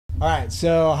All right,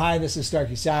 so hi, this is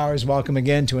Starkie Sowers. Welcome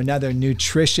again to another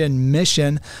Nutrition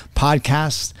Mission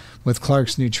podcast with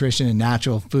Clark's Nutrition and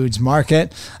Natural Foods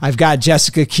Market. I've got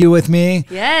Jessica Q with me.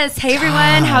 Yes. Hey,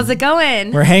 everyone. How's it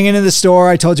going? We're hanging in the store.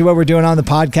 I told you what we're doing on the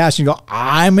podcast. And you go,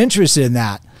 I'm interested in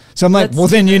that. So I'm like, well,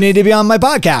 then you need to be on my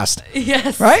podcast.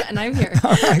 Yes. Right? And I'm here. All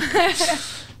right.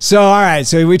 So, all right.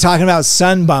 So we're talking about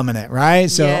sun bumming it, right?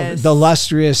 So Yes. the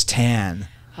lustrous tan.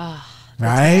 Oh,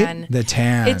 right? tan. The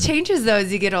tan. It changes though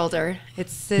as you get older.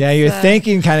 It's yeah, your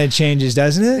thinking kind of changes,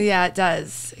 doesn't it? Yeah, it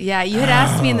does. Yeah, you had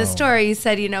asked me in the story. You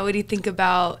said, what do you think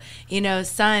about,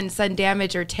 sun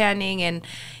damage or tanning? And,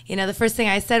 the first thing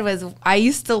I said was I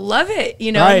used to love it.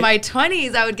 Right. In my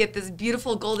 20s, I would get this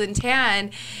beautiful golden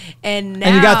tan. And now.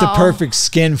 And you got the perfect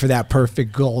skin for that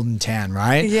perfect golden tan,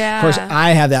 right? Yeah. Of course,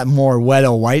 I have that more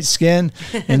wetter white skin.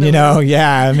 And,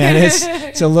 yeah, man,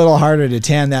 it's a little harder to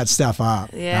tan that stuff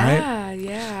up. Yeah, right?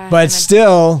 Yeah. But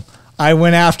still, I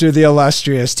went after the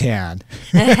illustrious tan.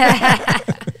 All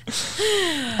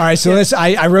right, so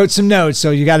I wrote some notes,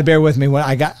 so you got to bear with me.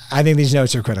 I think these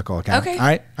notes are critical. Okay. Okay. All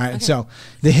right. Okay. So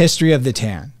the history of the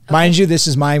tan. Okay. Mind you, this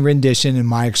is my rendition and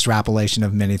my extrapolation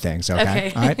of many things.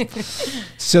 Okay. All right.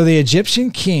 So the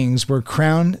Egyptian kings were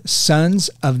crowned sons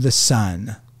of the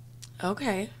sun.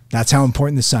 Okay. That's how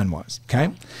important the sun was.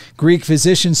 Okay. Greek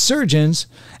physicians, surgeons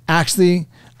actually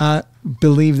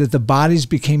believed that the bodies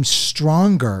became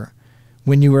stronger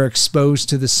when you were exposed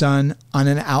to the sun on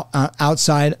an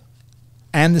outside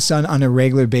and the sun on a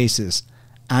regular basis.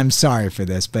 I'm sorry for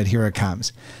this, but here it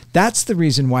comes. That's the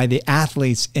reason why the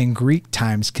athletes in Greek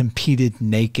times competed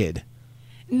naked.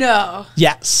 No.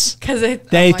 Yes. Because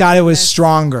they thought it was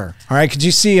stronger. All right. Could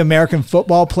you see American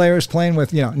football players playing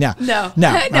with, no. No. No.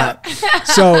 Right.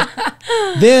 So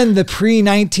then the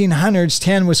pre-1900s,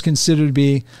 tan was considered to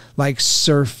be like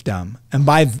serfdom. And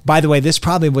by the way, this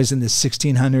probably was in the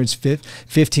 1600s,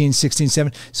 15, 16,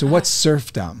 17. So what's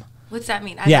serfdom? What's that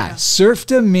mean? I don't know.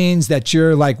 Serfdom means that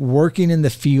you're like working in the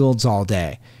fields all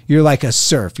day. You're like a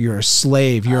serf. You're a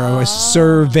slave. You're a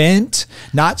servant,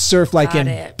 not surf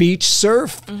like beach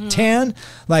surf tan.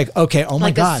 Like, okay, oh my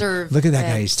like God, look at that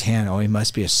guy. He's tan. Oh, he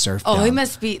must be a surf. Oh, he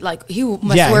must be like, he must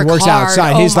work he works hard.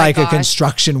 outside. Oh, He's like gosh. a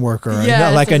construction worker,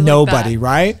 yes, like a nobody,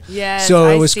 right? Yes, so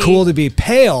it was cool to be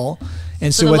pale.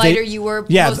 And so the lighter you were,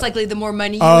 most likely the more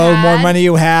money you had. Oh, more money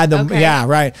you had. Okay. Yeah,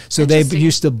 right. So they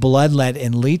used to bloodlet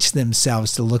and leach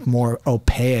themselves to look more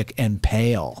opaque and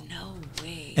pale. No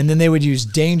way. And then they would use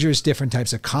dangerous different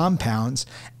types of compounds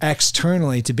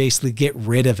externally to basically get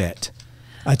rid of it,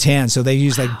 a tan. So they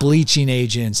used like bleaching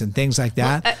agents and things like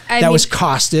that. Well, that was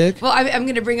caustic. Well, I'm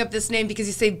going to bring up this name because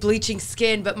you say bleaching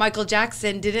skin, but Michael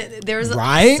Jackson didn't. There was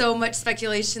so much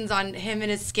speculations on him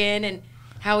and his skin and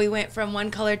how he went from one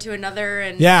color to another,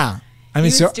 and yeah, I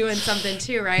mean, he was doing something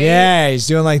too, right? Yeah, he's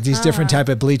doing like these different type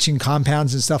of bleaching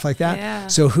compounds and stuff like that. Yeah.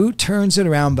 So who turns it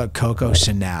around but Coco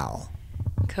Chanel?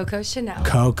 Coco Chanel.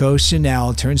 Coco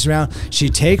Chanel turns around. She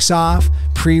takes off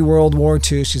pre-World War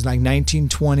II. She's like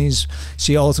 1920s.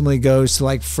 She ultimately goes to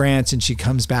like France and she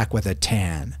comes back with a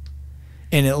tan,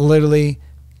 and it literally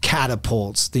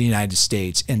catapults the United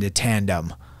States into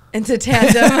tandem. Into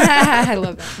tandem. I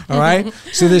love that. All right.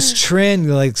 So this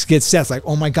trend like gets set. It's like,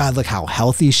 oh my God, look how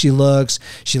healthy she looks.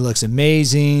 She looks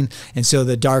amazing. And so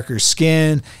the darker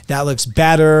skin, that looks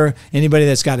better. Anybody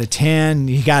that's got a tan,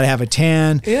 you got to have a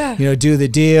tan. Yeah. Do the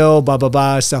deal, blah, blah,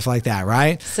 blah, stuff like that.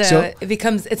 Right. So it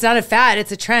becomes, it's not a fad,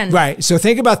 it's a trend. Right. So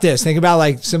think about this. Think about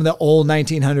like some of the old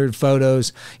 1900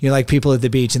 photos, like people at the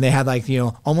beach and they had like,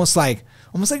 almost like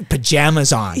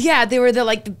pajamas on. Yeah, they were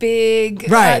the big,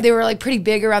 right. They were like pretty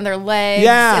big around their legs.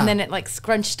 Yeah. And then it like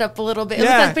scrunched up a little bit. It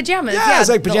looked like pajamas. Yeah, it was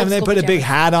like pajamas. They put a big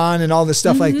hat on and all this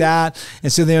stuff like that.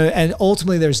 And so and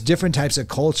ultimately there's different types of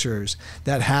cultures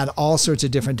that had all sorts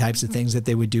of different types of things that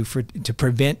they would do to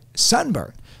prevent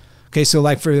sunburn. Okay, so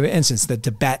like for instance, the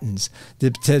Tibetans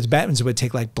would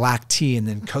take like black tea and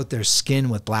then coat their skin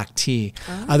with black tea.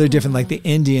 Oh. Other different, like the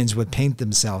Indians would paint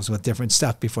themselves with different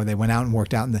stuff before they went out and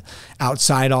worked out in the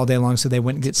outside all day long so they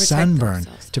wouldn't get sunburned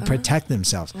to protect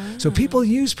themselves. So people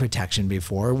used protection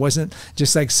before. It wasn't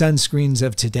just like sunscreens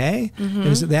of today. It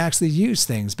was, they actually used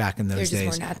things back in those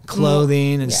days.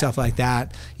 Clothing and stuff like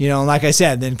that. And like I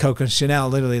said, then Coco Chanel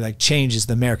literally like changes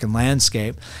the American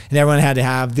landscape and everyone had to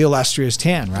have the illustrious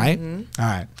tan, right? All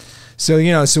right.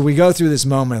 So, so we go through this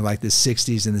moment of like the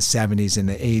 60s and the 70s and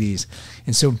the 80s.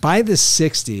 And so by the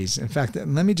 60s, in fact,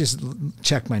 let me just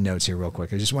check my notes here real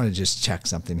quick. I just want to just check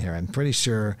something here. I'm pretty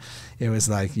sure it was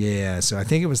like, so I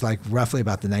think it was like roughly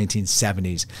about the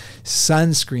 1970s.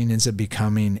 Sunscreen ends up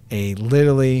becoming a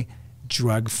literally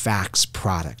drug facts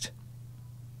product.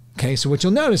 Okay, so what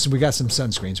you'll notice is we got some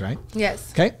sunscreens, right?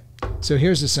 Yes. Okay. So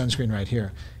here's the sunscreen right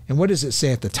here. And what does it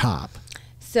say at the top?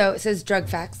 So it says drug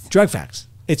facts. Drug facts.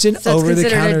 It's an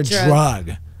over-the-counter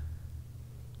drug.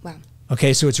 Wow.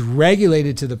 Okay, so it's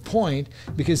regulated to the point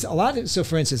because so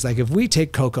for instance, like if we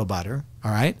take cocoa butter,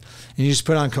 all right, and you just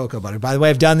put on cocoa butter. By the way,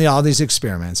 I've done all these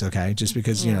experiments, okay, just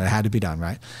because, it had to be done,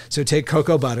 right? So take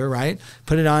cocoa butter, right,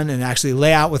 put it on and actually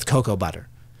lay out with cocoa butter.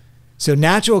 So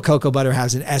natural cocoa butter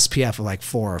has an SPF of like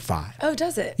 4 or 5. Oh,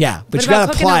 does it? Yeah, but what you got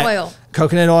to apply coconut oil?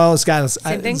 Coconut oil has got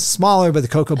Same thing? it's smaller, but the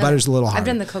cocoa butter's a little harder. I've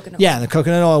done the coconut oil. Yeah, the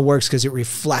coconut oil works because it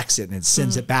reflects it and it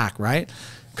sends it back, right?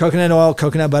 Coconut oil,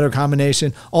 coconut butter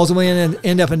combination. Ultimately,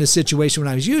 end up in a situation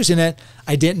when I was using it,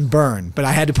 I didn't burn, but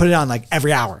I had to put it on like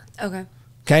every hour. Okay.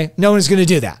 Okay? No one's going to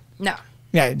do that. No.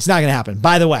 Yeah, it's not going to happen.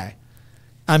 By the way,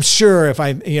 I'm sure if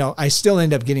I still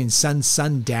end up getting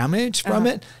sun damage from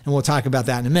it, and we'll talk about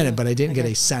that in a minute, but I didn't get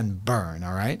a sunburn,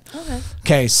 all right?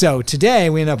 Okay, so today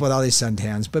we end up with all these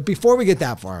suntans, but before we get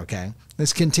that far, okay,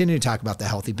 let's continue to talk about the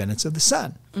healthy benefits of the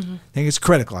sun. I think it's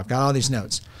critical. I've got all these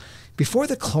notes. Before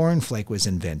the cornflake was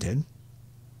invented.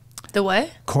 The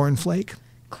what? Cornflake.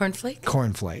 Cornflake?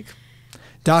 Cornflake.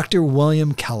 Dr.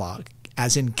 William Kellogg,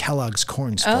 as in Kellogg's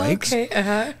Corn Flakes,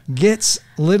 gets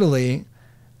literally...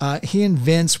 he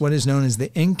invents what is known as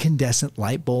the incandescent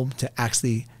light bulb to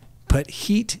actually put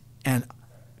heat and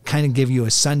kind of give you a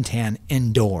suntan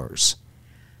indoors.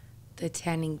 The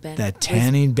tanning bed. The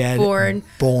tanning bed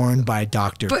born by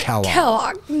Dr. Kellogg.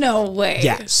 Kellogg, no way.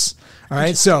 Yes. All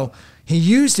right. So he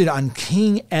used it on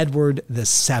King Edward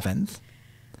VII,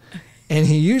 and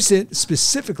he used it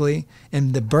specifically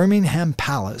in the Birmingham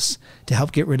Palace to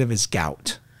help get rid of his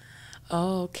gout.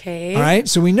 Okay. All right.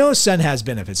 So we know sun has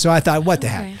benefits. So I thought, what the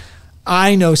heck?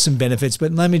 I know some benefits,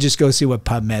 but let me just go see what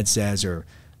PubMed says. Or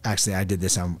actually, I did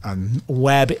this on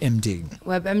WebMD.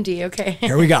 WebMD. Okay.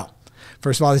 Here we go.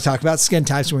 First of all, they talk about skin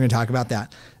types. We're going to talk about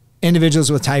that.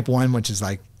 Individuals with type 1, which is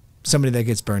like somebody that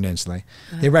gets burned instantly,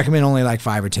 they recommend only like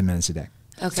 5 or 10 minutes a day.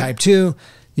 Okay. Type 2,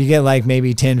 you get like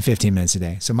maybe 10, 15 minutes a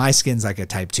day. So my skin's like a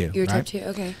type 2. You're right? type 2,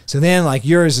 okay. So then like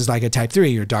yours is like a type 3.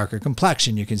 You're darker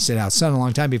complexion. You can sit out sun a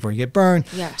long time before you get burned.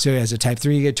 Yeah. So as a type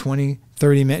 3, you get 20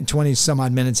 some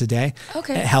odd minutes a day.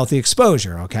 Okay. Healthy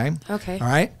exposure, okay? Okay. All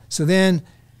right? So then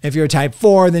if you're a type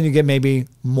 4, then you get maybe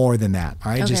more than that,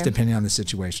 all right? Just depending on the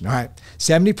situation. All right.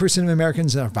 70% of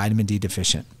Americans are vitamin D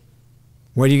deficient.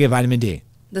 Where do you get vitamin D?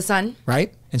 The sun.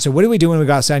 Right? And so what do we do when we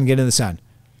go outside and get in the sun?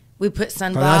 We put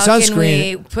sunblock and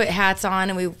we put hats on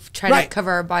and we try to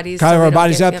cover our bodies. Cover our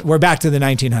bodies up. We're back to the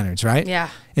 1900s, right? Yeah.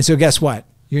 And so guess what?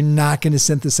 You're not going to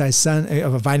synthesize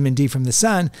a vitamin D from the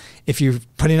sun if you're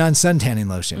putting on sun tanning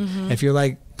lotion. If you're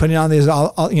like putting on these,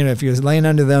 if you're laying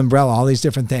under the umbrella, all these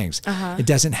different things, it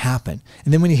doesn't happen.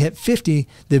 And then when you hit 50,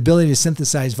 the ability to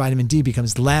synthesize vitamin D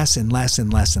becomes less and less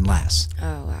and less and less.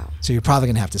 Oh, wow. So you're probably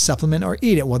going to have to supplement or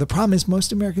eat it. Well, the problem is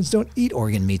most Americans don't eat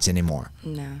organ meats anymore.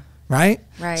 No. Right?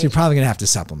 Right. So you're probably going to have to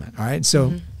supplement. All right.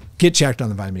 So get checked on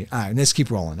the vitamin D. All right. Let's keep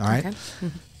rolling. All right. Okay.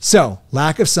 So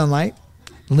lack of sunlight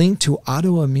linked to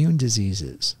autoimmune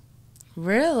diseases.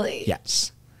 Really?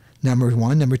 Yes. Number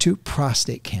 1. Number 2,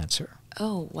 prostate cancer.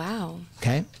 Oh, wow.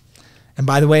 Okay. And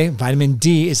by the way, vitamin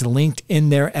D is linked in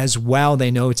there as well.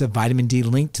 They know it's a vitamin D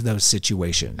linked to those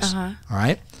situations. All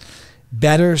right.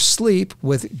 Better sleep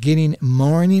with getting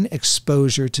morning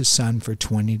exposure to sun for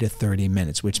 20 to 30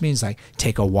 minutes, which means like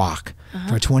take a walk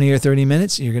for 20 or 30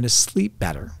 minutes. You're going to sleep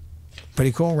better.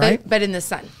 Pretty cool, right? But in the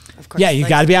sun, of course. Yeah, you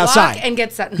got to be outside. Walk and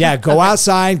get sun. Yeah, go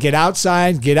outside, get out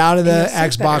of the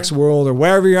Xbox world or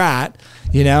wherever you're at,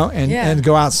 and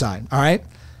go outside. All right.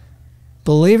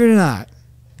 Believe it or not,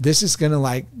 this is going to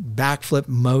like backflip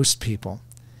most people.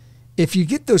 If you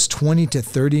get those 20 to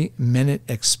 30 minute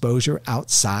exposure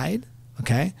outside,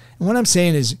 okay? And what I'm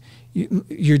saying is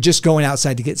you're just going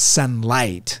outside to get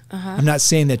sunlight. I'm not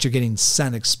saying that you're getting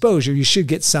sun exposure. You should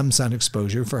get some sun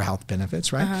exposure for health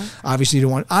benefits, right? Obviously, you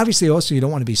don't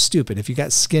want to be stupid. If you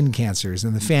got skin cancers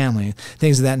in the family,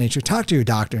 things of that nature, talk to your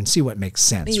doctor and see what makes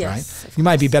sense, right? You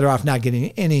might be better off not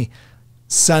getting any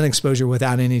sun exposure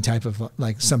without any type of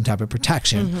some type of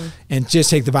protection and just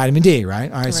take the vitamin D,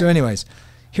 right? All right. So anyways,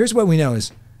 here's what we know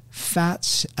is fat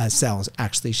cells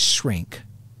actually shrink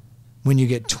when you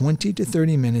get 20 to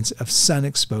 30 minutes of sun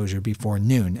exposure before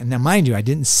noon. And now, mind you, I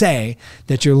didn't say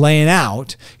that you're laying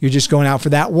out. You're just going out for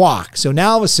that walk. So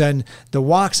now all of a sudden, the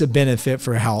walk's a benefit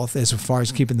for health as far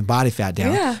as keeping the body fat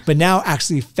down. Yeah. But now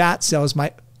actually fat cells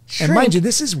might, shrink. And mind you,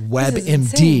 this is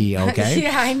WebMD, okay?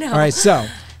 Yeah, I know. All right, so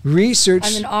Research.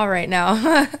 I'm in awe right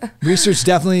now. Research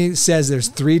definitely says there's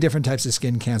 3 different types of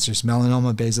skin cancers: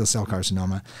 melanoma, basal cell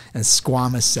carcinoma, and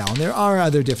squamous cell. And there are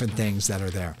other different things that are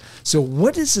there. So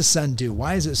what does the sun do?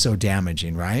 Why is it so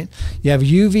damaging, right? You have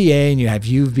UVA and you have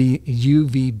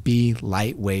UVB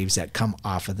light waves that come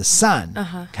off of the sun.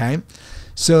 Okay.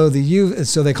 So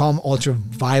so they call them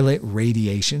ultraviolet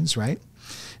radiations, right?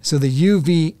 So the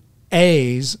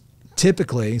UVAs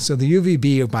typically, so the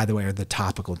UVB, by the way, are the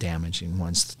topical damaging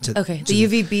ones. The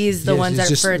UVB is the ones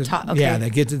that are for top. Okay. Yeah,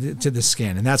 they get to the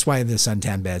skin, and that's why the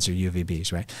suntan beds are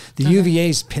UVBs, right? The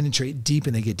UVAs penetrate deep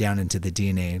and they get down into the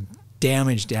DNA,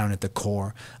 damage down at the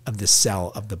core of the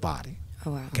cell of the body.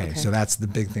 Oh, wow. Okay, so that's the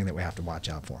big thing that we have to watch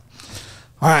out for.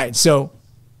 All right, so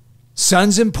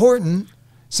sun's important.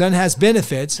 Sun has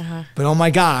benefits, but oh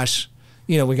my gosh,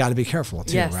 we got to be careful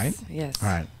too, right? Yes. All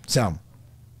right, so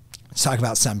let's talk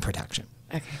about sun protection.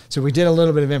 Okay. So we did a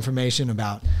little bit of information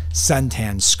about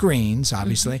suntan screens,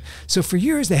 obviously. So for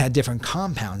years, they had different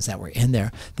compounds that were in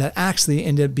there that actually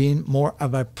ended up being more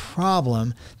of a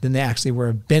problem than they actually were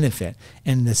a benefit.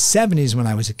 In the 70s, when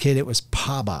I was a kid, it was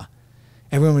PABA.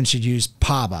 Everyone should use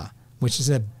PABA, which is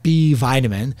a B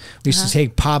vitamin. We used to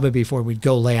take PABA before we'd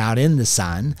go lay out in the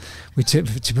sun. We took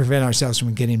to prevent ourselves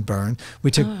from getting burned. We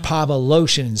took PABA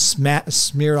lotion and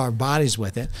smeared our bodies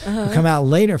with it. We come out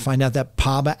later, find out that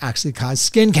PABA actually caused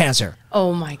skin cancer.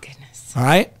 Oh my goodness! All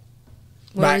right.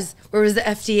 Where was the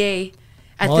FDA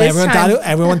at well, this time?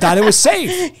 everyone thought it was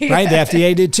safe, right? The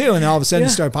FDA did too, and all of a sudden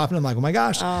it started popping. I'm like, oh my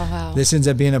gosh, this ends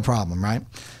up being a problem, right?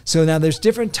 So now there's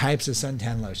different types of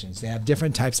suntan lotions. They have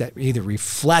different types that either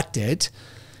reflect it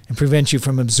and prevent you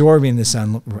from absorbing the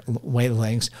sun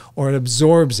wavelengths, or it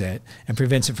absorbs it and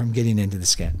prevents it from getting into the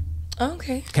skin.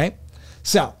 Okay. Okay.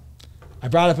 So I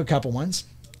brought up a couple ones.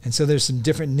 And so there's some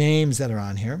different names that are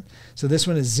on here. So this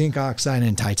one is zinc oxide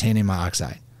and titanium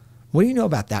oxide. What do you know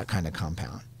about that kind of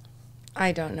compound?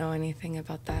 I don't know anything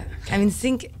about that. I mean,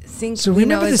 zinc. So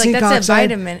remember the zinc that's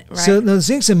oxide? a vitamin, right? So no,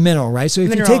 zinc's a mineral, right? So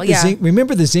if you take the zinc,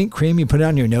 remember the zinc cream, you put it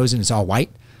on your nose and it's all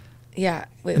white? Yeah.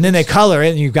 And then they color it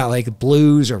and you've got like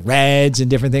blues or reds and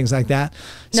different things like that.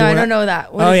 So I don't know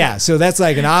that. So that's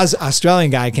like an Australian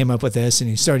guy came up with this and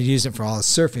he started using it for all his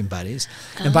surfing buddies.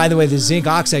 And by the way, the zinc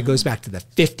oxide goes back to the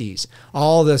 50s.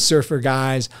 All the surfer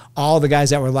guys, all the guys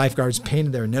that were lifeguards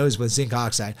painted their nose with zinc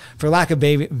oxide. For lack of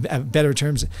better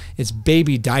terms, it's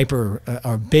baby diaper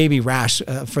or baby rash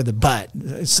for the butt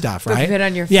stuff, right? Put it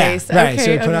on your face. Right. Okay,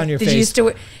 so you put it on your face.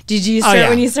 Did you use it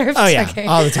when you surfed? Oh yeah,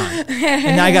 all the time.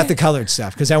 And I got the colored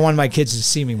stuff because I wanted my kids to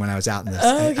see me when I was out in the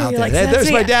out there. Like,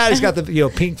 there's my dad. He's got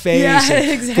the pink face,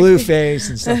 and blue face,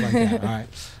 and stuff like that. All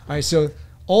right. So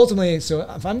ultimately,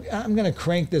 if I'm going to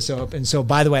crank this up, and so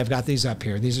by the way, I've got these up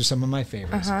here. These are some of my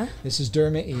favorites. This is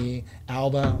Derma E,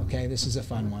 Alba. Okay, this is a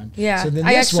fun one. Yeah, so then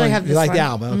I this actually one, have this you like one. the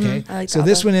Alba, okay? I like so Alba.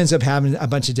 this one ends up having a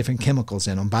bunch of different chemicals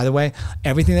in them. By the way,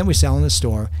 everything that we sell in the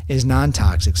store is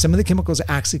non-toxic. Some of the chemicals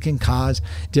actually can cause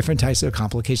different types of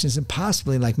complications and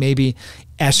possibly like maybe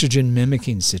estrogen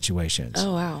mimicking situations.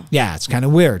 Oh, wow. Yeah, it's kind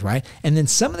of weird, right? And then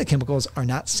some of the chemicals are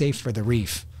not safe for the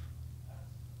reef.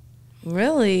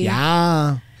 Really?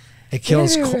 Yeah. It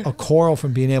kills a coral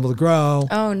from being able to grow.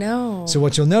 Oh, no. So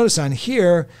what you'll notice on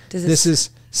here, this is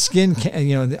skin,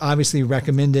 obviously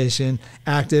recommendation,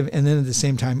 active, and then at the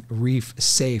same time, reef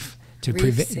safe to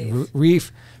prevent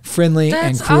reef friendly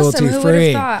and cruelty free. Who free. would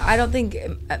have thought? I don't think,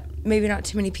 maybe not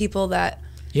too many people that.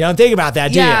 You don't think about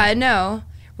that, do you? Yeah, no.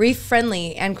 Reef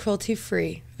friendly and cruelty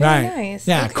free. Very nice.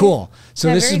 Yeah, okay. Cool.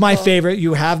 So this is my favorite.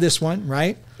 You have this one,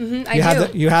 right? I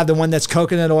do. You have the one that's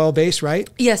coconut oil based, right?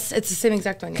 Yes, it's the same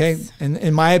exact one. Okay, yes. And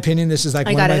in my opinion, this is like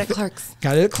I got it at Clark's.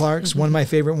 Got it at Clark's. One of my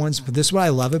favorite ones. But this is what I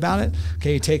love about it.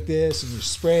 Okay, you take this and you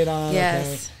spray it on. Yes.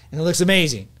 Okay, and it looks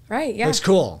amazing. Right. Yeah. Looks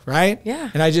cool, right?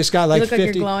 Yeah. And I just got like 50. Like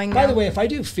you're glowing By now. the way, if I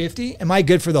do 50, am I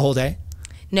good for the whole day?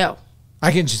 No.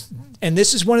 I can just. And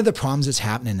this is one of the problems that's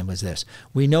happening was this.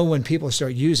 We know when people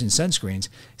start using sunscreens,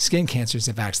 skin cancers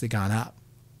have actually gone up.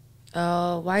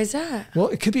 Oh, why is that? Well,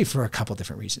 it could be for a couple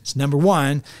different reasons. Number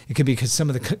one, it could be because some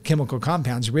of the chemical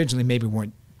compounds originally maybe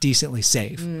weren't decently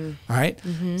safe. All right.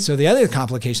 So the other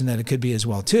complication that it could be as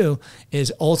well too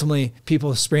is ultimately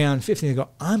people spray on 50 and they go,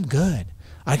 I'm good.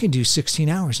 I can do 16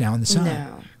 hours now in the sun.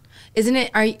 No. Isn't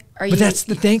it? Are you? But that's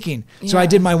the thinking. So I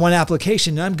did my one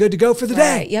application and I'm good to go for the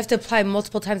day. You have to apply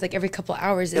multiple times, like every couple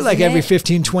hours. Like every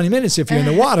 15, 20 minutes if you're in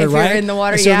the water, if right? You're in the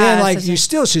water, so then like you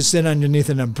still should sit underneath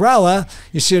an umbrella.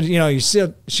 You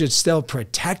should still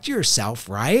protect yourself,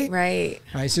 right? Right.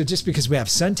 Right. So just because we have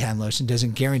suntan lotion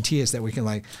doesn't guarantee us that we can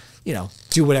like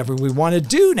do whatever we want to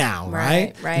do now,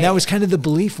 right? Right. And that was kind of the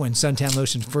belief when suntan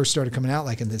lotion first started coming out,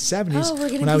 like in the 70s.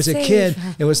 Oh, when I was a kid,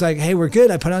 it was like, hey, we're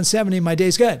good. I put on 70, my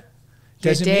day's good.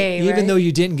 Doesn't mean, even though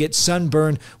you didn't get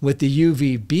sunburn with the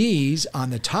UVBs on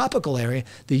the topical area,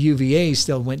 the UVA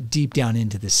still went deep down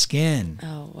into the skin.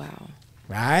 Oh, wow.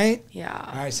 Right? Yeah.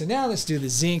 All right, so now let's do the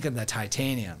zinc and the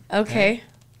titanium. Okay.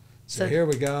 So here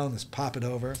we go. Let's pop it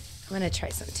over. I'm going to try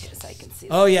some too so I can see.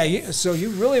 Oh, yeah. So you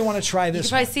really want to try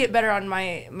this one. You can probably see it better on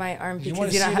my arm because you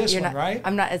want to see this one, right?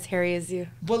 I'm not as hairy as you.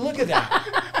 But look at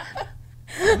that.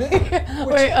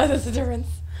 Wait, oh, there's a difference.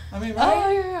 I mean, right? Oh,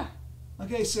 yeah.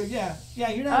 Okay, so yeah,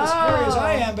 you're not as hairy as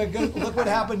I am, but look what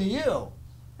happened to you.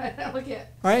 Look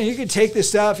at. All right, you can take this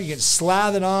stuff, you can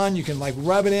slather it on, you can like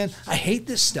rub it in. I hate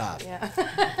this stuff. Yeah.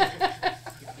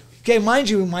 Okay, mind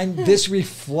you, this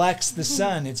reflects the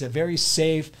sun. It's a very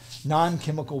safe,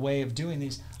 non-chemical way of doing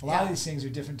these. A lot of these things are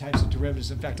different types of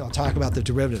derivatives. In fact, I'll talk about the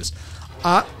derivatives.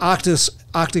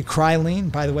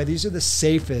 Octocrylene, by the way, these are the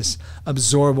safest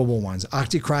absorbable ones.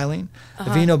 Octocrylene,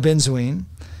 avenobenzoene,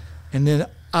 and then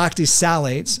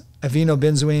octosalates.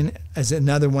 Avenobenzoene is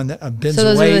another one that benzoate. So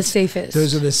those are the safest.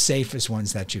 Those are the safest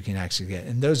ones that you can actually get,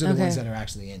 and those are the ones that are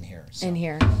actually in here. So. In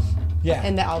here. Yeah.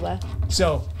 In the Alba.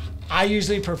 So I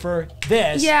usually prefer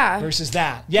this versus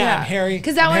that. Yeah, I'm hairy.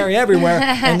 Because I'm hairy everywhere,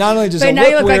 and not only does it now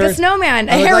look you look weird, like a snowman,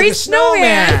 a I look hairy like a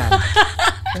snowman.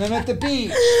 And I'm at the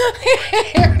beach.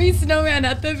 Hairy snowman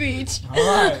at the beach. All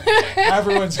right.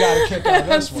 Everyone's got a kick out of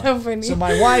this one. So funny. So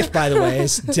my wife, by the way,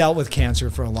 has dealt with cancer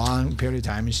for a long period of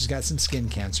time, and she's got some skin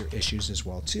cancer issues as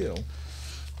well, too.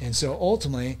 And so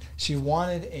ultimately, she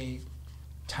wanted a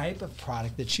type of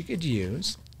product that she could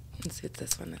use. Let's see, it's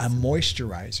this one. A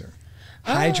moisturizer.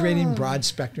 Hydrating broad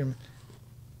spectrum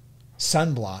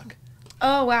sunblock.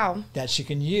 Oh, wow. That she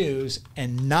can use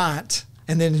and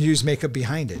then use makeup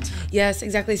behind it. Yes,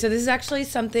 exactly. So this is actually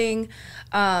something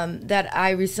that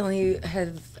I recently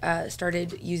have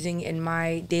started using in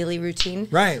my daily routine.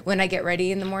 Right. When I get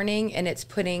ready in the morning, and it's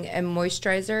putting a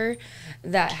moisturizer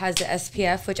that has the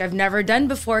SPF, which I've never done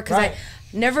before because I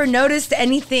never noticed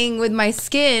anything with my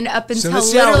skin up until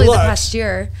literally the past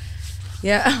year.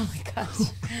 Yeah. Oh my gosh.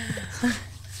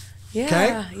 Yeah.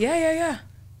 Okay. Yeah.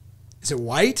 Is it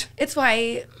white? It's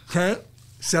white. Okay.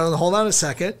 So hold on a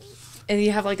second. And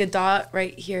you have like a dot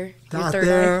right here. Dot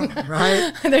there,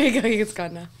 right? There you go. It's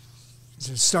gone now. Is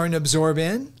it starting to absorb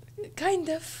in? Kind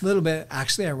of. A little bit.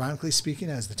 Actually, ironically speaking,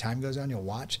 as the time goes on, you'll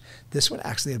watch. This one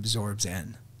actually absorbs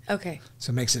in. Okay. So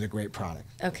it makes it a great product.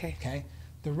 Okay. Okay.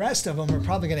 The rest of them are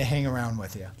probably going to hang around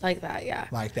with you. Like that, yeah.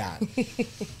 Like that.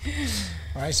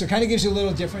 All right, so it kind of gives you a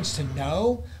little difference to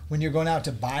know when you're going out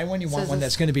to buy one. You want one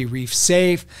that's going to be reef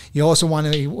safe. You also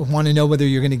want to know whether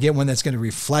you're going to get one that's going to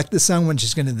reflect the sun, which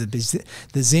is going to be the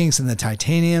zincs and the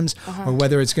titaniums, or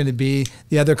whether it's going to be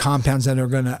the other compounds that are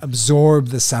going to absorb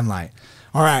the sunlight.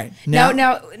 All right.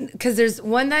 Now, because there's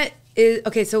one that is,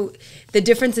 okay, so the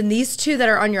difference in these two that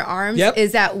are on your arms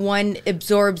is that one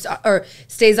absorbs or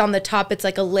stays on the top. It's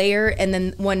like a layer, and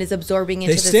then one is absorbing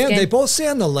into the skin. They both stay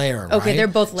on the layer, right? Okay, they're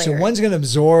both layered. So one's going to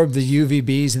absorb the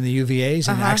UVBs and the UVAs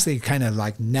and actually kind of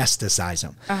like anestheticize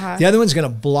them. The other one's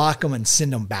going to block them and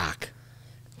send them back.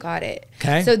 Got it.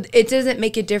 Okay. So it doesn't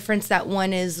make a difference that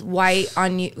one is white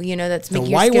on you, that's making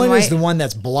your skin white. The white one is the one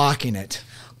that's blocking it.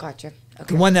 Gotcha.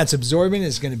 Okay. The one that's absorbing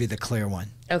is going to be the clear one.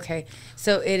 Okay.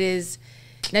 So it is.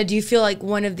 Now, do you feel like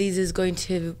one of these is going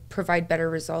to provide better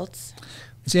results?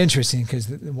 It's interesting because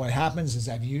what happens is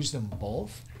I've used them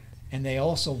both, and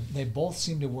they both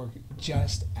seem to work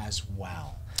just as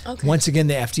well. Okay. Once again,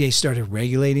 the FDA started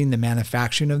regulating the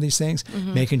manufacturing of these things,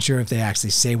 making sure if they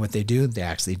actually say what they do, they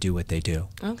actually do what they do.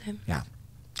 Okay. Yeah.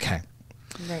 Okay.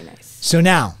 Very nice. So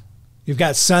now you've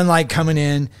got sunlight coming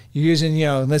in. You're using,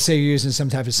 let's say you're using some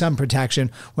type of sun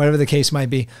protection, whatever the case might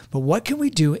be. But what can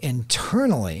we do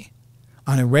internally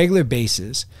on a regular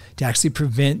basis to actually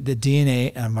prevent the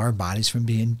DNA of our bodies from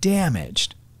being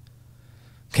damaged?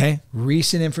 Okay.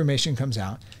 Recent information comes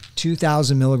out.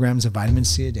 2,000 milligrams of vitamin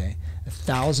C a day,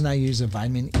 1,000 IUs of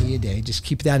vitamin E a day. Just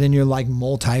keep that in your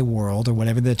multi-world or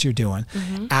whatever that you're doing.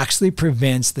 Actually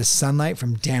prevents the sunlight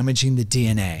from damaging the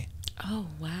DNA. Oh,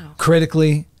 wow.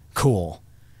 Critically cool,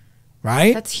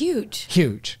 right? That's huge.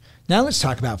 Huge. Now let's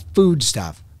talk about food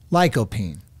stuff.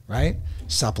 Lycopene, right?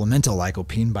 Supplemental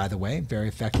lycopene, by the way, very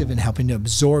effective in helping to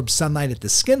absorb sunlight at the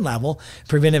skin level,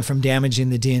 prevent it from damaging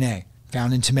the DNA.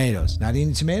 Found in tomatoes. Not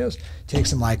eating tomatoes? Take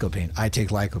some lycopene. I take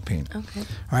lycopene. Okay.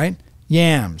 All right?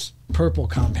 Yams, purple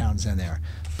compounds in there.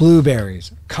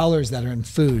 blueberries, colors that are in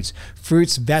foods.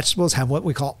 Fruits, vegetables have what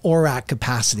we call ORAC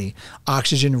capacity,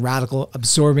 oxygen radical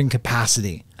absorbing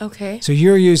capacity. Okay. So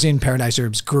you're using Paradise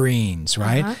Herbs greens,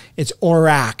 right? It's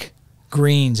ORAC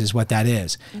greens is what that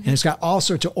is. And it's got all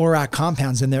sorts of ORAC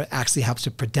compounds in there that actually helps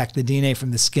to protect the DNA from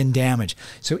the skin damage.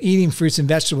 So eating fruits and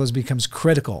vegetables becomes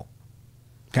critical.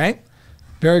 Okay?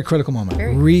 Very critical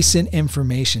moment. Recent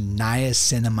information,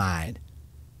 niacinamide.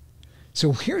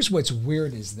 So here's what's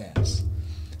weird is this.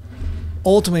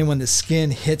 Ultimately, when the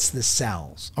skin hits the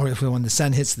cells, or when the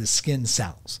sun hits the skin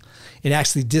cells, it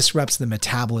actually disrupts the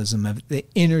metabolism of the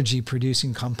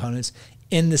energy-producing components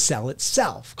in the cell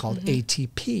itself, called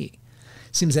ATP. It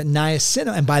seems that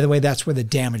niacinamide, and by the way, that's where the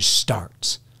damage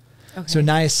starts. Okay. So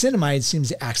niacinamide seems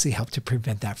to actually help to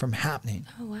prevent that from happening.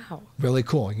 Oh, wow. Really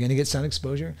cool. You're going to get sun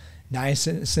exposure.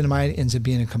 Niacinamide ends up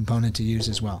being a component to use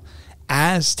as well.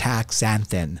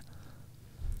 Astaxanthin.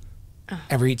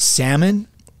 Ever eat salmon?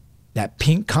 That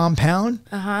pink compound?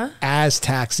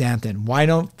 Astaxanthin. Why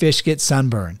don't fish get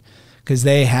sunburn? Because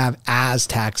they have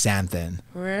astaxanthin.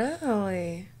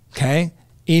 Really? Okay.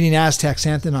 Eating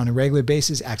astaxanthin on a regular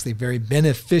basis is actually very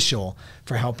beneficial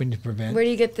for helping to prevent. Where do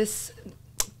you get this?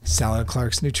 Sally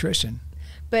Clark's Nutrition.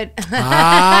 But saw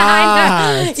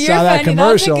that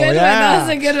commercial. That was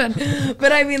a good one.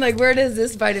 But I mean, like, where does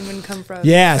this vitamin come from?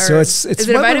 Yeah, so it's is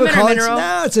it a vitamin or mineral?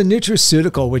 No, it's a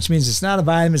nutraceutical, which means it's not a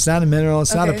vitamin, it's not a mineral,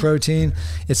 it's not a protein.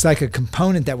 It's like a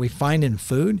component that we find in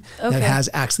food that has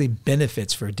actually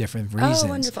benefits for different reasons. Oh,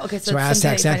 wonderful. Okay, so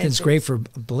astaxanthin is great for,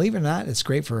 believe it or not, it's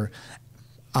great for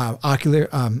ocular,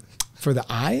 for the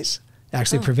eyes.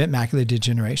 Actually prevent macular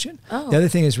degeneration. The other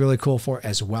thing is really cool for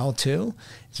as well too.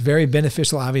 It's very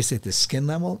beneficial obviously at the skin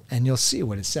level, and you'll see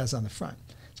what it says on the front.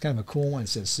 It's kind of a cool one. It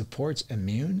says supports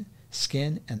immune,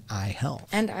 skin, and eye health.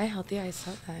 And eye health, yeah, I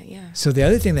saw that, yeah. So the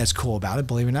other thing that's cool about it,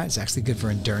 believe it or not, it's actually good for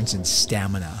endurance and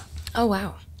stamina. Oh,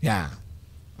 wow. Yeah.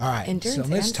 All right, endurance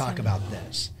so let's talk about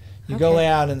this. You go lay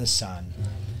out in the sun,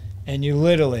 and you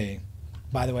literally,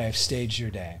 by the way, I've staged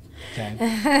your day.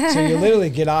 Okay. So you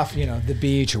literally get off, the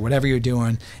beach or whatever you're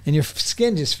doing, and your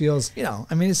skin just feels,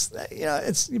 I mean,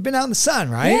 it's you've been out in the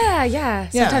sun, right? Yeah.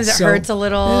 Sometimes it hurts a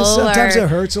little. Sometimes it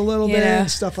hurts a little bit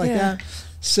and stuff like that.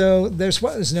 So there's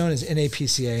what is known as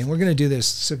NAPCA, and we're going to do this.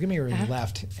 So give me your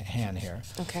left hand here.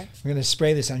 Okay. We're going to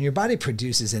spray this on. Your body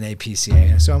produces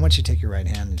NAPCA, so I want you to take your right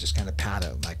hand and just kind of pat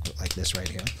it like this right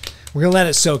here. We're going to let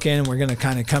it soak in, and we're going to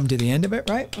kind of come to the end of it,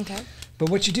 right? Okay. But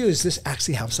what you do is this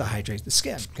actually helps to hydrate the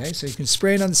skin, okay? So you can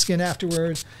spray it on the skin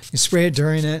afterwards. You can spray it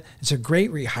during it. It's a great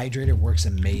rehydrator. Works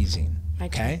amazing,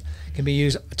 okay? It can be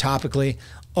used topically,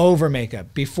 over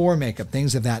makeup, before makeup,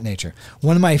 things of that nature.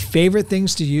 One of my favorite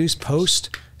things to use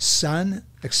post-sun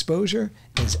exposure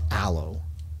is aloe.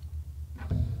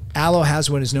 Aloe has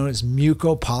what is known as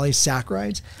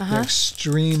mucopolysaccharides. They're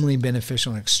extremely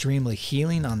beneficial and extremely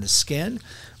healing on the skin.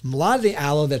 A lot of the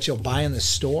aloe that you'll buy in the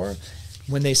store,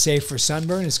 when they say for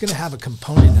sunburn, it's going to have a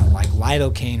component like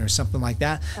lidocaine or something like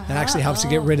that that actually helps to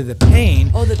get rid of the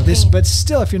pain. But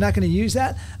still, if you're not going to use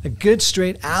that, a good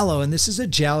straight aloe, and this is a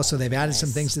gel, so they've added some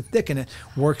things to thicken it,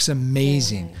 works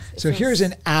amazing. So here's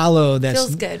an aloe that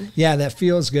feels good. Yeah, that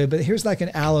feels good. But here's like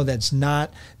an aloe that's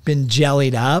not been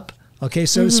jellied up. Okay,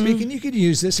 so to speak, and you could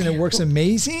use this, and it works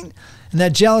amazing. And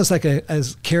that gel is like a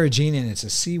carrageenan, and it's a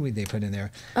seaweed they put in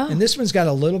there. And this one's got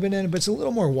a little bit in it, but it's a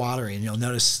little more watery, and you'll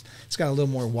notice it's got a little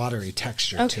more watery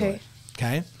texture to it.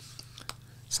 Okay,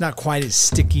 it's not quite as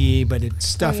sticky, but its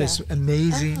stuff is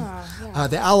amazing.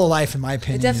 The Aloe Life, in my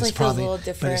opinion, is probably, feels a little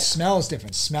different. But it smells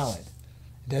different. Smell it.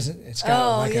 It doesn't. It's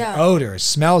got like an odor. It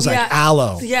smells like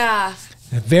aloe. Yeah.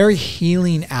 A very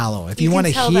healing aloe. If you want a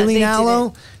healing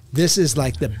aloe, this is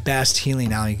like the best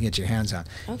healing aloe you can get your hands on.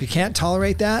 If you can't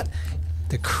tolerate that,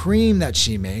 the cream that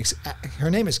she makes, her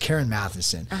name is Karen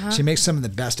Matheson. She makes some of the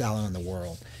best aloe in the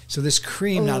world. So this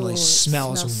cream not only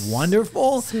smells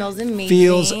wonderful, smells amazing,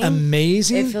 feels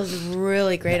amazing. It feels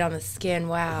really great on the skin.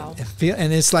 Wow.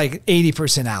 And it's like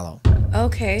 80% aloe.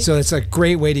 Okay. So it's a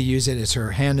great way to use it. It's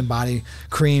her hand and body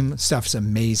cream stuff. It's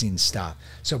amazing stuff.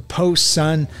 So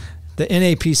post-sun, the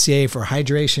NAPCA for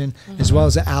hydration, as well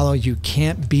as the aloe, you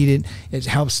can't beat it. It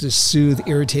helps to soothe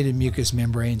irritated mucous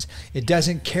membranes. It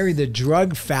doesn't carry the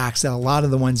drug facts that a lot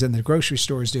of the ones in the grocery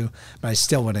stores do, but I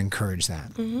still would encourage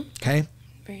that. Okay?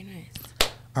 Very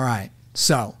nice. All right.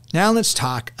 So now let's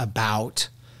talk about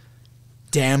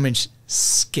damaged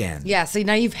skin. Yeah. So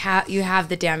now you have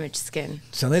the damaged skin.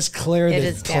 So let's clear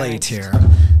the plate here.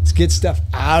 Let's get stuff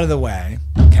out of the way.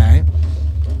 Okay.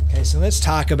 Okay. So let's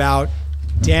talk about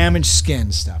damaged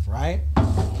skin stuff, right?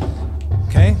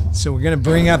 Okay, so we're going to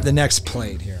bring up the next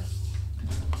plate here.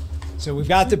 So we've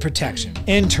got the protection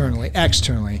internally,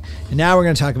 externally, and now we're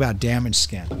going to talk about damaged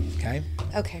skin. Okay.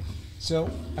 Okay. So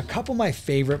a couple of my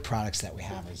favorite products that we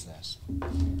have is this.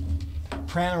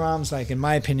 Pranoram's, like, in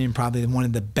my opinion, probably one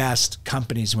of the best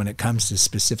companies when it comes to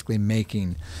specifically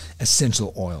making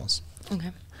essential oils. Okay.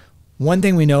 One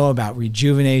thing we know about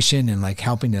rejuvenation and like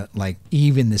helping to like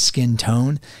even the skin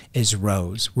tone is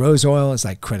rose. Rose oil is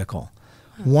like critical.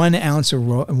 1 ounce of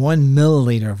 1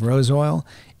 milliliter of rose oil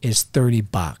is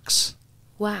 $30.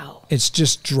 Wow. It's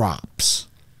just drops.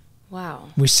 Wow.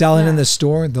 We sell it in the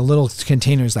store. The little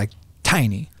container is like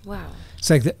tiny. Wow.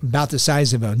 It's like about the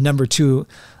size of a number 2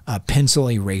 pencil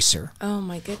eraser. Oh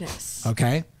my goodness.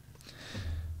 Okay.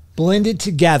 Blended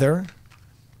together,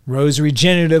 rose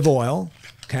regenerative oil.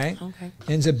 Okay. Okay.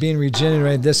 Ends up being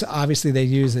regenerated. This, obviously, they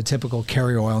use the typical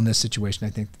carrier oil in this situation. I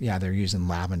think, yeah, they're using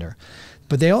lavender.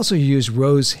 But they also use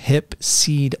rose hip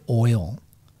seed oil.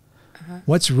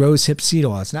 What's rose hip seed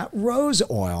oil? It's not rose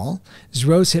oil. It's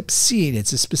rose hip seed.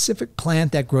 It's a specific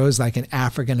plant that grows like in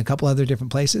Africa and a couple other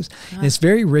different places. And it's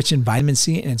very rich in vitamin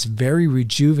C, and it's very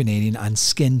rejuvenating on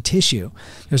skin tissue.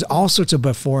 There's all sorts of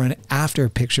before and after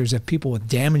pictures of people with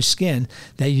damaged skin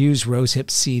that use rose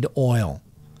hip seed oil.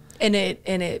 And it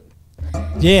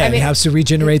Yeah, it helps to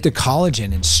regenerate the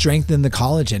collagen and strengthen the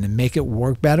collagen and make it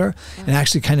work better, and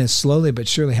actually kind of slowly but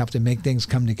surely help to make things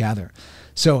come together.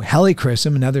 So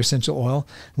helichrysum, another essential oil,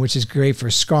 which is great for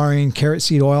scarring. Carrot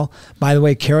seed oil. By the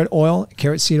way, carrot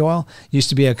seed oil used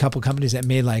to be a couple companies that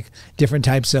made like different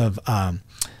types of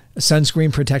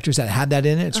sunscreen protectors that had that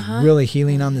in it. It's really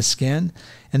healing on the skin.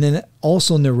 And then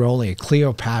also neroli,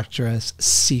 Cleopatra's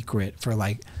secret for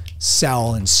like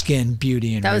cell and skin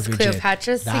beauty and that was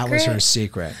Cleopatra's secret? That was her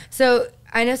secret. So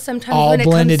I know sometimes all when it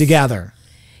blended comes together.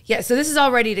 Yeah, so this is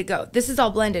all ready to go. This is all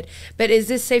blended. But is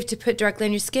this safe to put directly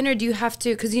on your skin, or do you have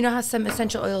to, because you know how some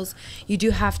essential oils, you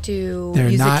do have to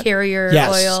use a carrier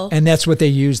oil? And that's what they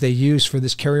use. They use for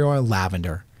this carrier oil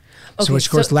lavender. Okay, so, which,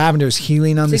 of course, lavender is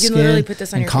healing on the skin literally put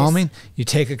this on and your calming. face. You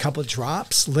take a couple of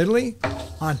drops, literally,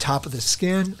 on top of the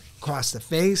skin, across the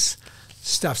face.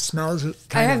 Stuff smells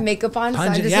I have makeup on,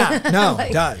 pungent. So I just No,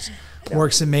 it does.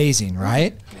 Works amazing,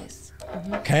 right? Nice.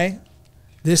 Okay.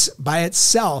 This by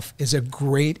itself is a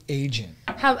great agent.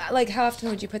 How often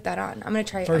would you put that on? I'm gonna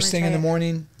try it. First thing in the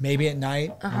morning, maybe at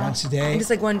night, once a day. And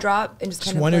just like one drop, and just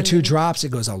kind of 1 or 2 drops. It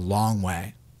goes a long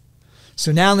way.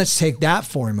 So now let's take that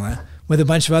formula with a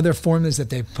bunch of other formulas that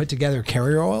they've put together,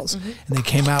 carrier oils, and they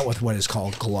came out with what is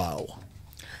called Glow.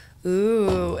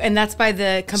 Ooh, and that's by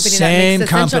the company that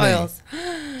makes essential oils.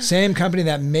 Same company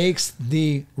that makes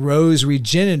the rose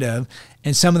regenerative,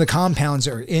 and some of the compounds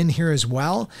are in here as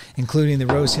well, including the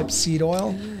rose hip seed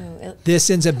oil. Ooh, this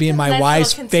ends up being my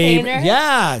wife's favorite.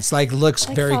 Yeah, it's like looks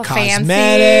like very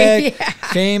cosmetic,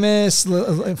 famous,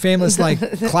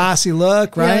 like classy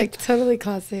look, right? Yeah, like totally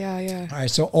classy. Yeah. All right,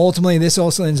 so ultimately, this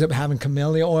also ends up having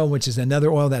camellia oil, which is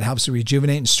another oil that helps to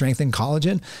rejuvenate and strengthen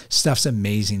collagen. Stuff's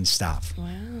amazing stuff. Wow.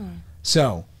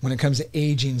 So when it comes to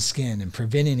aging skin and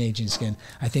preventing aging skin,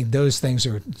 I think those things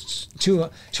are two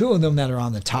of them that are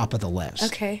on the top of the list.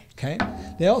 Okay.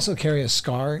 They also carry a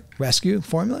scar rescue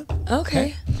formula.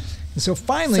 Okay. And so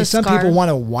finally, some people want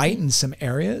to whiten some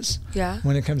areas. Yeah.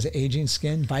 When it comes to aging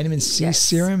skin, vitamin C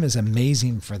serum is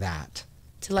amazing for that.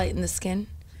 To lighten the skin.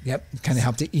 Yep, kind of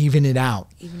help to even it out.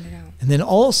 And then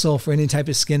also for any type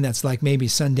of skin that's like maybe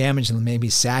sun damaged and maybe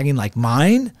sagging like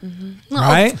mine,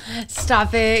 right? Oh,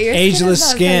 stop it. Your ageless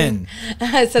skin.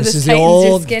 So this is the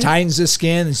old tightens the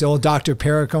skin. It's the old Dr.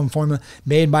 Perricone formula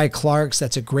made by Clark's.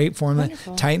 That's a great formula.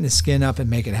 Wonderful. Tighten the skin up and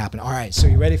make it happen. All right, so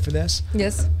you ready for this?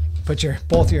 Yes. Put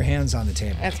both your hands on the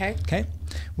table. Okay.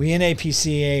 We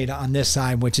NAPCA'd on this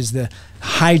side, which is the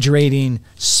hydrating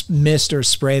mist or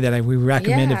spray that we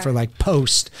recommended for like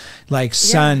post, like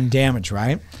sun damage,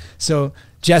 right? So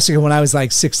Jessica, when I was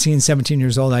like 16, 17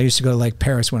 years old, I used to go to like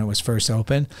Paris when it was first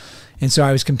open. And so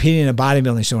I was competing in a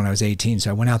bodybuilding show when I was 18.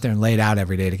 So I went out there and laid out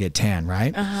every day to get tan,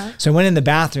 right? So I went in the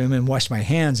bathroom and washed my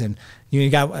hands, and you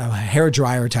got a hair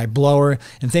dryer type blower,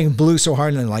 and things blew so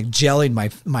hard and it like jellied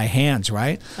my hands,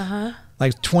 right?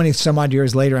 Like 20 some odd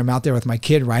years later, I'm out there with my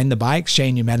kid riding the bike.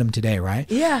 Shane, you met him today, right?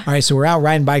 Yeah. All right, so we're out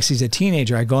riding bikes. He's a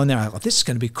teenager. I go in there. I go, this is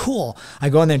going to be cool. I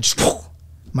go in there and just,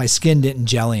 my skin didn't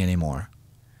jelly anymore.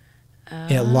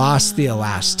 It lost the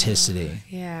elasticity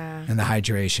and the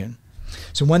hydration.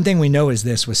 So one thing we know is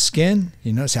this with skin,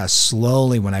 you notice how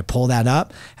slowly when I pull that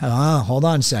up, hold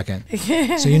on a second.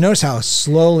 So you notice how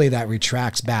slowly that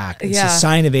retracts back. It's a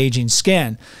sign of aging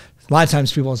skin. A lot of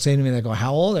times people say to me, they go,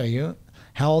 how old are you?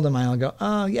 How old am I? I'll go,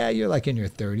 oh, yeah, you're like in your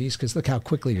 30s because look how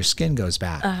quickly your skin goes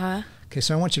back. Okay,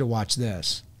 so I want you to watch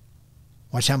this.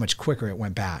 Watch how much quicker it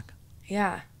went back.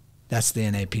 Yeah. That's the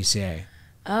NAPCA.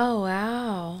 Oh,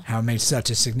 wow. How it makes such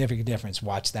a significant difference.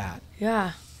 Watch that.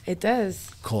 Yeah, it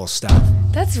does. Cool stuff.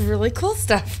 That's really cool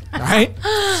stuff. All right.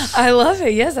 I love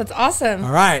it. Yes, that's awesome.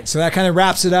 All right. So that kind of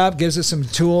wraps it up, gives us some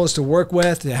tools to work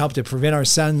with to help to prevent our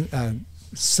sun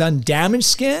damaged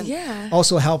skin. Yeah.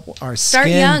 Also help our Start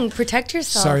skin. young, protect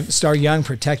yourself. Start young,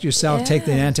 protect yourself, take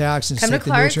the antioxidants, come to take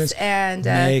the nutrients, and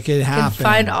make it happen. You can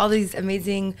find all these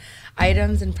amazing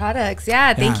items and products.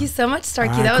 Yeah, thank you so much, Starkie.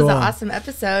 Right, that was cool. an awesome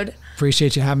episode.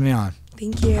 Appreciate you having me on.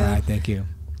 Thank you. All right, thank you.